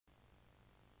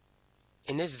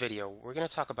In this video, we're going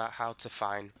to talk about how to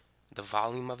find the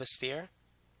volume of a sphere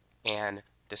and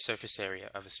the surface area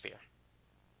of a sphere.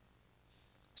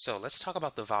 So let's talk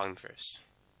about the volume first.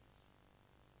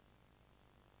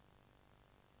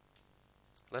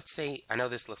 Let's say, I know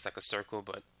this looks like a circle,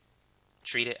 but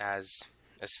treat it as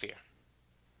a sphere.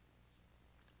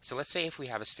 So let's say if we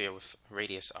have a sphere with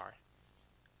radius r.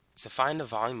 To find the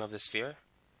volume of the sphere,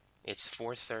 it's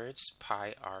 4/3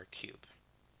 pi r cubed.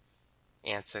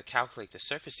 And to calculate the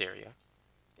surface area,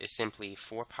 is simply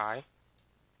 4 pi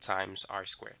times r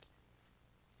squared.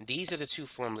 These are the two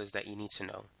formulas that you need to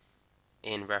know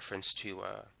in reference to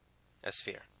a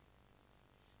sphere.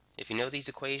 If you know these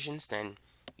equations, then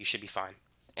you should be fine.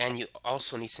 And you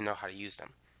also need to know how to use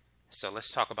them. So let's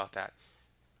talk about that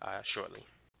shortly.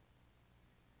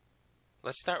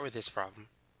 Let's start with this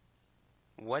problem.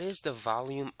 What is the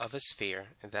volume of a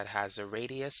sphere that has a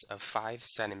radius of 5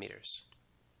 centimeters?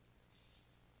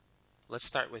 Let's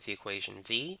start with the equation.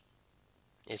 V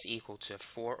is equal to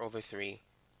 4/3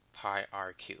 pi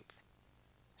r cubed.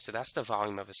 So that's the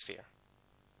volume of a sphere.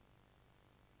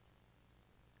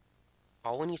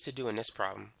 All we need to do in this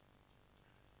problem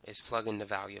is plug in the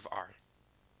value of r.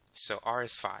 So r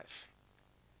is 5.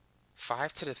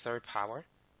 5 to the third power,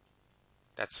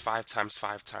 that's 5 times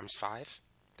 5 times 5,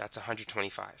 that's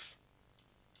 125.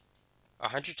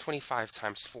 125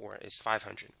 times 4 is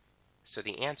 500. So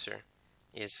the answer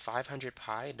is 500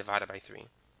 pi divided by 3.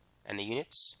 And the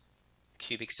units,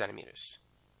 cubic centimeters.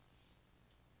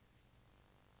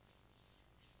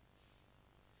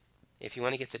 If you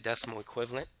want to get the decimal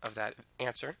equivalent of that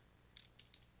answer,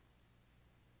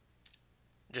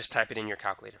 just type it in your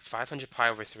calculator. 500 pi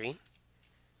over 3.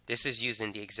 This is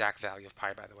using the exact value of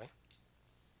pi, by the way.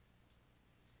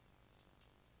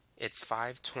 It's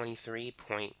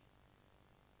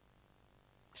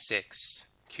 523.6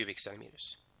 cubic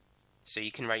centimeters. So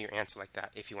you can write your answer like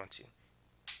that if you want to.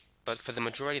 But for the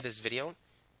majority of this video,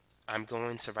 I'm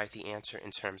going to write the answer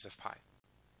in terms of pi.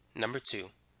 Number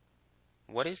 2.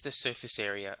 What is the surface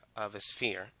area of a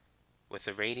sphere with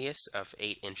a radius of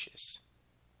 8 inches?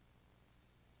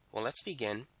 Well, let's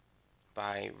begin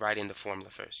by writing the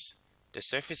formula first. The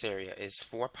surface area is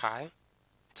 4 pi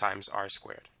times r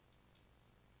squared.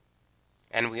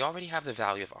 And we already have the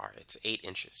value of r. It's 8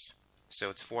 inches. So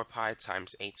it's 4 pi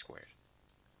times 8 squared.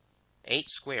 8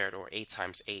 squared, or 8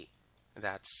 times 8,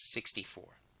 that's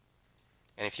 64.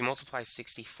 And if you multiply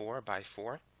 64 by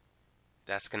 4,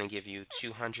 that's going to give you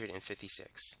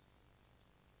 256.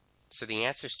 So the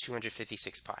answer is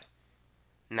 256 pi.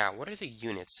 Now, what are the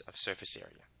units of surface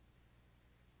area?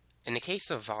 In the case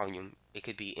of volume, it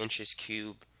could be inches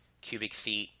cubed, cubic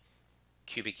feet,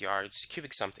 cubic yards,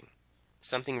 cubic something.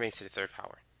 Something raised to the third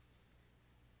power.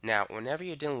 Now, whenever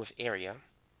you're dealing with area,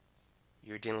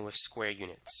 you're dealing with square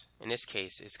units. In this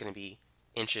case, it's going to be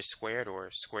inches squared or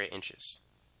square inches.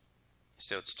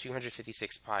 So it's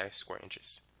 256 pi square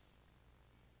inches.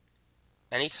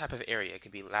 Any type of area, it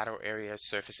could be lateral area,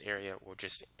 surface area, or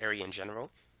just area in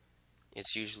general.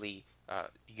 It's usually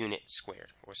unit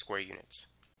squared or square units.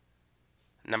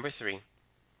 Number 3,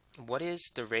 what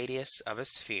is the radius of a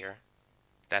sphere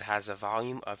that has a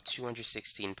volume of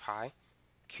 216 pi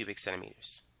cubic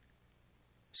centimeters?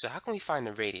 So how can we find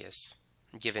the radius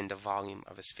given the volume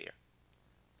of a sphere?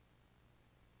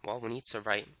 Well, we need to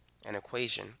write an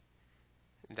equation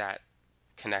that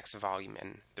connects volume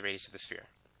and the radius of the sphere.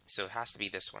 So it has to be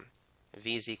this one.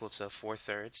 V is equal to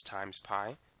 4/3 times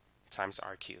pi times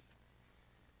r cubed.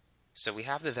 So we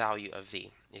have the value of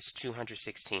V is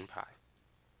 216 pi.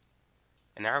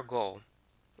 And our goal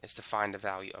is to find the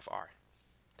value of r.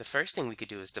 The first thing we could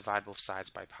do is divide both sides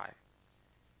by pi.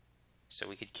 So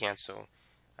we could cancel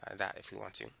that if we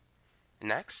want to.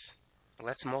 Next,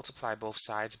 let's multiply both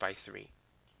sides by 3,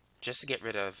 just to get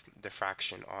rid of the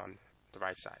fraction on the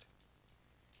right side.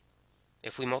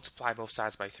 If we multiply both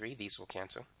sides by 3, these will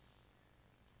cancel.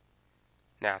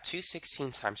 Now,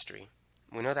 216 times 3.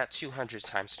 We know that 200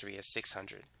 times 3 is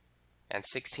 600, and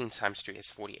 16 times 3 is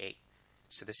 48.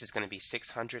 So this is going to be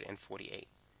 648.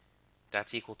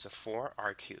 That's equal to 4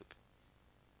 r cubed.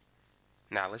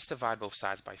 Now, let's divide both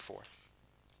sides by 4.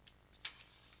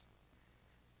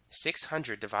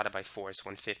 600 divided by 4 is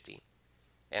 150,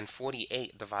 and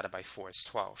 48 divided by 4 is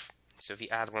 12. So if you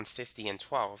add 150 and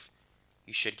 12,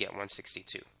 you should get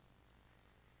 162.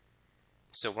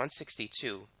 So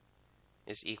 162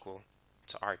 is equal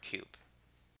to r cubed.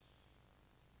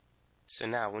 So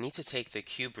now we need to take the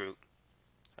cube root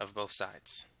of both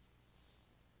sides.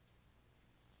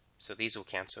 So these will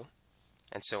cancel.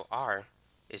 And so r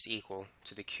is equal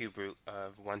to the cube root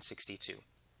of 162.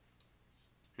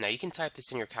 Now you can type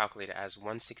this in your calculator as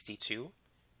 162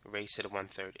 raised to the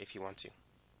 1/3 if you want to.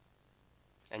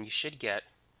 And you should get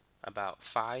about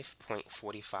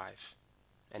 5.45,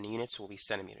 and the units will be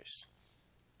centimeters.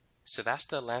 So that's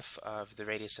the length of the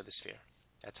radius of the sphere.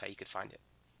 That's how you could find it.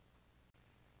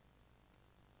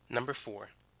 Number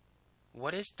 4.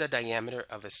 What is the diameter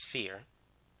of a sphere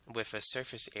with a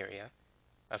surface area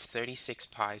of 36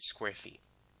 pi square feet?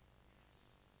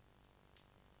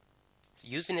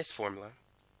 Using this formula,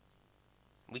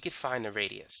 we could find the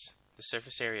radius. The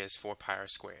surface area is 4 pi r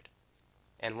squared.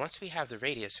 And once we have the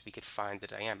radius, we could find the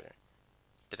diameter.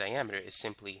 The diameter is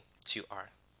simply 2r.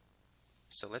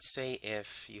 So let's say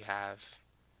if you have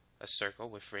a circle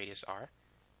with radius r,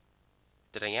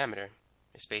 the diameter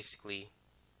is basically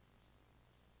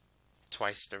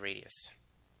twice the radius.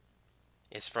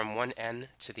 It's from one end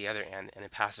to the other end, and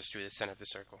it passes through the center of the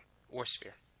circle or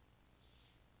sphere.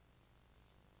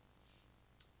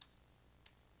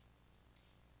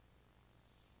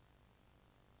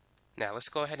 Now let's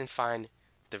go ahead and find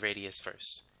the radius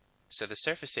first. So the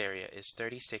surface area is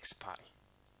 36 pi.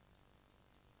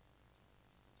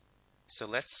 So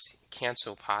let's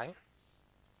cancel pi,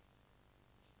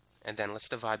 and then let's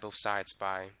divide both sides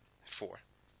by 4.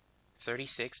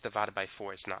 36 divided by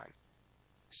 4 is 9.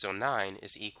 So 9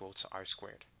 is equal to r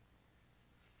squared.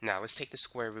 Now let's take the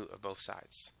square root of both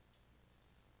sides.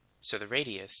 So the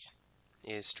radius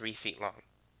is 3 feet long,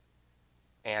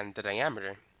 and the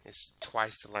diameter is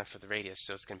twice the length of the radius,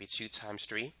 so it's going to be 2 times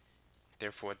 3.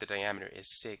 Therefore, the diameter is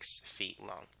 6 feet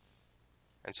long.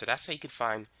 And so that's how you could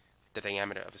find the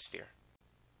diameter of a sphere.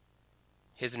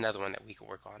 Here's another one that we could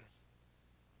work on.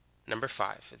 Number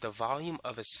 5. The volume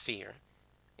of a sphere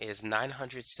is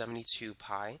 972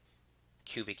 pi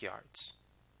cubic yards.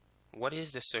 What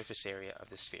is the surface area of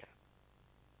the sphere?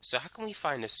 So how can we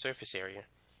find the surface area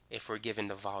if we're given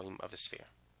the volume of a sphere?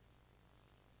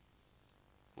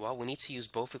 Well, we need to use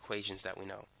both equations that we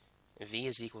know. V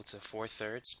is equal to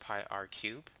 4/3 pi r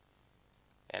cubed,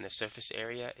 and the surface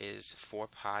area is 4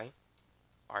 pi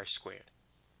r squared.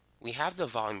 We have the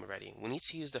volume already. We need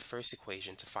to use the first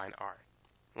equation to find r.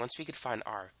 Once we could find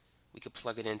r, we could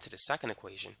plug it into the second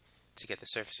equation to get the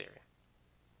surface area.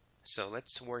 So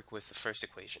let's work with the first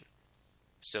equation.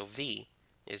 So V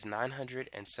is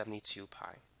 972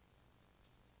 pi.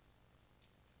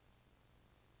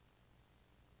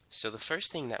 So the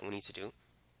first thing that we need to do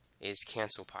is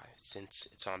cancel pi, since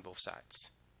it's on both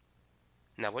sides.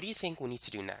 Now what do you think we need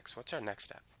to do next? What's our next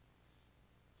step?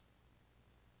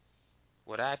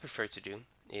 What I prefer to do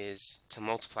is to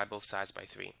multiply both sides by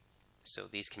 3. So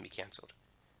these can be canceled.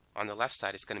 On the left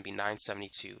side, it's going to be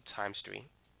 972 times 3,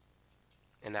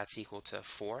 and that's equal to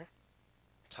 4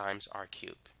 times r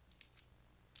cubed.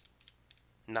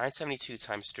 972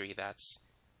 times 3, that's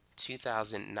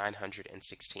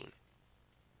 2,916.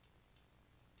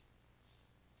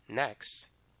 Next,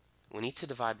 we need to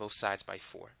divide both sides by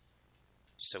 4,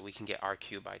 so we can get r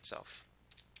cubed by itself.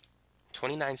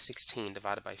 2916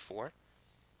 divided by 4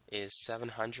 is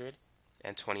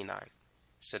 729,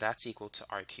 so that's equal to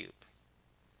r cubed.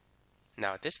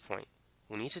 Now at this point,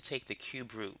 we need to take the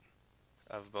cube root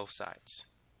of both sides.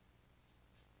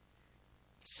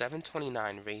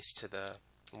 729 raised to the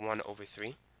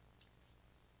 1/3,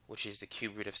 which is the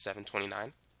cube root of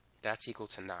 729, that's equal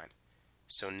to 9.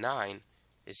 So 9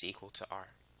 is equal to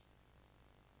r.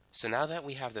 So now that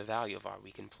we have the value of r,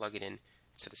 we can plug it in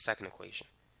to the second equation.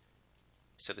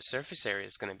 So the surface area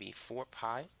is going to be 4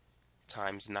 pi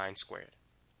times 9 squared.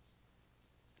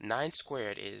 9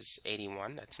 squared is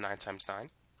 81, that's 9 times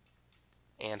 9.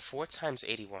 And 4 times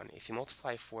 81, if you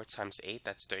multiply 4 times 8,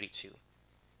 that's 32.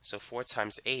 So 4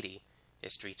 times 80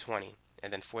 is 320,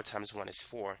 and then 4 times 1 is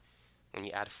 4. When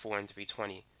you add 4 and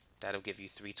 320, that'll give you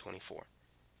 324.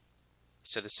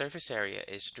 So the surface area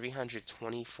is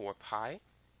 324 pi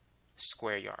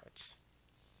square yards.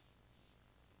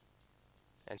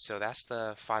 And so that's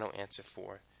the final answer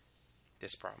for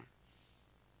this problem.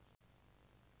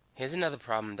 Here's another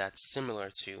problem that's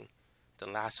similar to the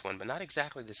last one, but not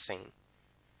exactly the same.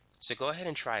 So go ahead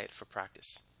and try it for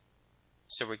practice.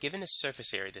 So we're given a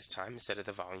surface area this time instead of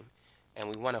the volume, and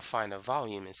we want to find a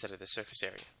volume instead of the surface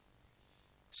area.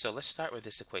 So let's start with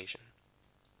this equation.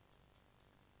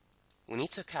 We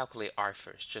need to calculate r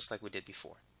first, just like we did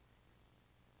before.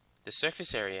 The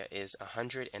surface area is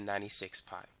 196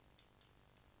 pi.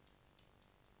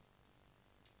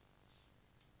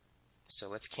 So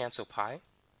let's cancel pi,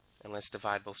 and let's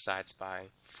divide both sides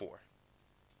by 4.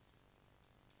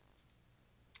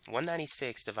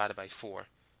 196 divided by 4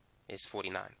 is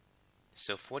 49.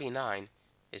 So 49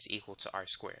 is equal to r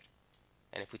squared.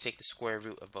 And if we take the square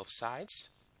root of both sides,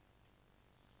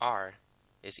 r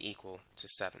is equal to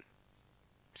 7.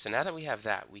 So now that we have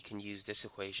that, we can use this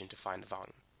equation to find the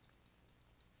volume.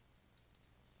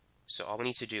 So all we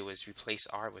need to do is replace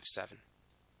r with 7.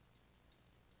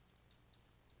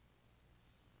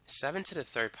 7 to the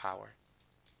third power,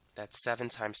 that's 7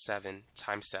 times 7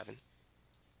 times 7.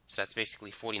 So that's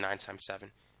basically 49 times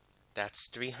 7. That's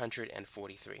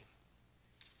 343.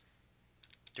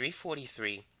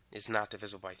 343 is not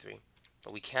divisible by 3,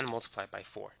 but we can multiply it by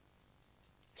 4.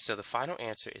 So the final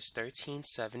answer is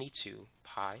 1372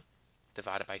 pi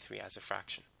divided by 3 as a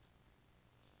fraction.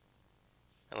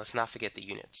 And let's not forget the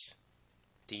units.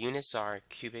 The units are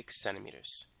cubic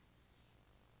centimeters.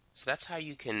 So that's how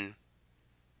you can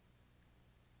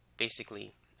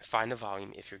basically find the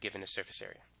volume if you're given a surface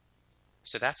area.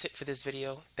 So that's it for this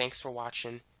video. Thanks for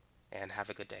watching, and have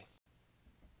a good day.